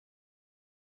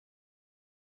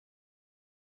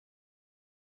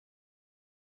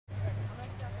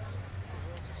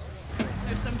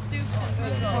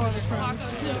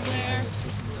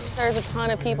There's a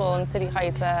ton of people in City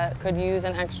Heights that could use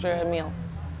an extra meal.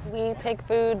 We take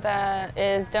food that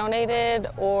is donated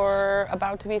or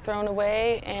about to be thrown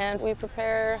away, and we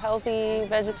prepare healthy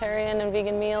vegetarian and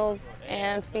vegan meals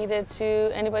and feed it to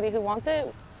anybody who wants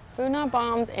it. Food Not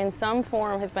Bombs in some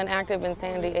form has been active in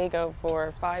San Diego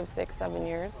for 5, 6, 7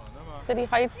 years. City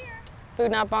Heights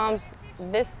Food Not Bombs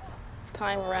this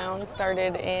time around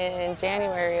started in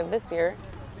January of this year,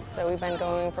 so we've been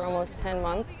going for almost 10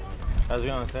 months. How's it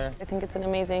going, sir? I think it's an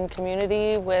amazing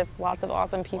community with lots of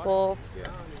awesome people.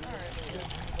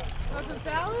 Want some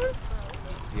salad?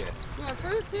 Yeah. You want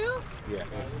fruit too? Yeah.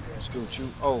 Scoot you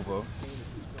over.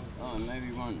 Oh,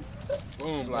 maybe one.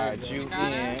 Boom. Slide you in,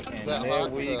 and there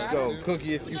we go.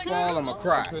 Cookie, if you fall, I'ma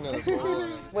cry.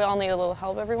 We all need a little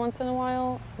help every once in a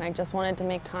while, and I just wanted to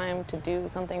make time to do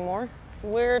something more.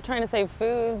 We're trying to save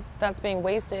food that's being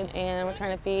wasted, and we're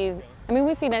trying to feed,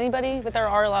 we feed anybody, but there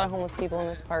are a lot of homeless people in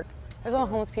this park. There's a lot of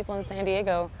homeless people in San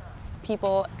Diego.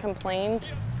 People complained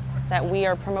that we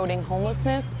are promoting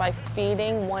homelessness by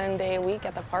feeding 1 day a week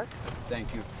at the park.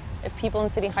 Thank you. If people in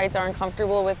City Heights aren't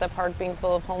comfortable with the park being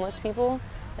full of homeless people,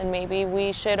 then maybe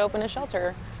we should open a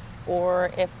shelter. Or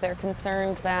if they're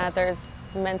concerned that there's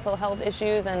mental health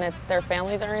issues and if their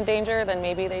families are in danger, then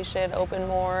maybe they should open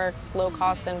more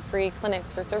low-cost and free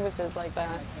clinics for services like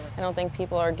that. I don't think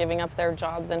people are giving up their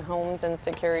jobs and homes and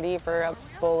security for a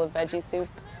bowl of veggie soup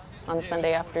on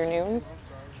Sunday afternoons.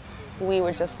 We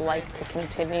would just like to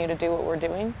continue to do what we're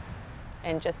doing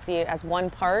and just see it as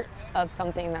one part of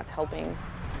something that's helping.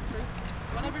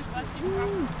 Whatever's left, you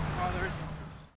can